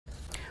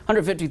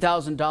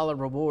$150,000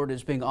 reward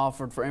is being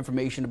offered for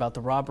information about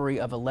the robbery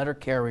of a letter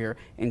carrier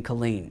in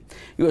Killeen.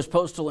 U.S.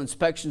 Postal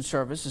Inspection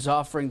Service is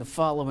offering the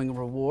following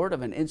reward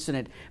of an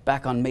incident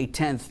back on May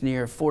 10th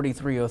near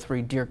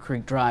 4303 Deer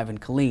Creek Drive in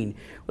Killeen,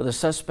 where the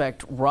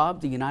suspect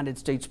robbed the United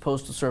States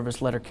Postal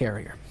Service letter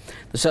carrier.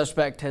 The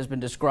suspect has been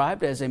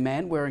described as a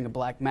man wearing a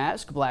black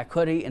mask, black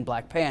hoodie, and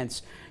black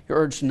pants. You're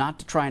urged not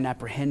to try and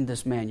apprehend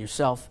this man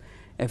yourself.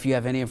 If you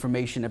have any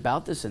information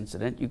about this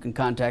incident, you can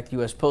contact the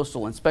U.S.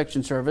 Postal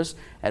Inspection Service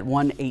at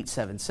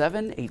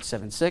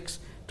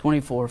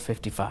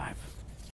 1-877-876-2455.